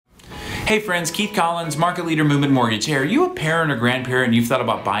Hey friends, Keith Collins, Market Leader Movement Mortgage. Hey, are you a parent or grandparent and you've thought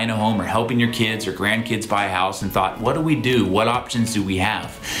about buying a home or helping your kids or grandkids buy a house and thought, what do we do? What options do we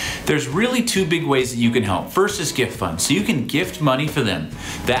have? There's really two big ways that you can help. First is gift funds. So you can gift money for them.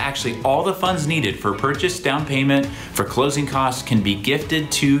 That actually all the funds needed for purchase, down payment, for closing costs can be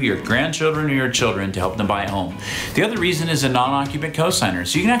gifted to your grandchildren or your children to help them buy a home. The other reason is a non-occupant cosigner.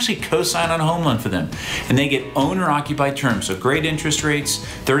 So you can actually cosign on a home loan for them. And they get owner-occupied terms. So great interest rates,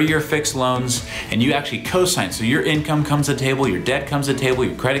 30-year fixed loans, and you actually cosign. So your income comes to the table, your debt comes to the table,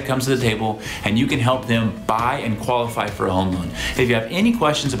 your credit comes to the table, and you can help them buy and qualify for a home loan. If you have any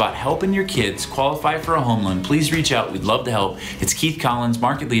questions about helping your kids qualify for a home loan, please reach out. We'd love to help. It's Keith Collins,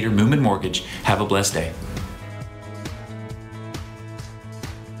 Market Leader, Movement Mortgage. Have a blessed day.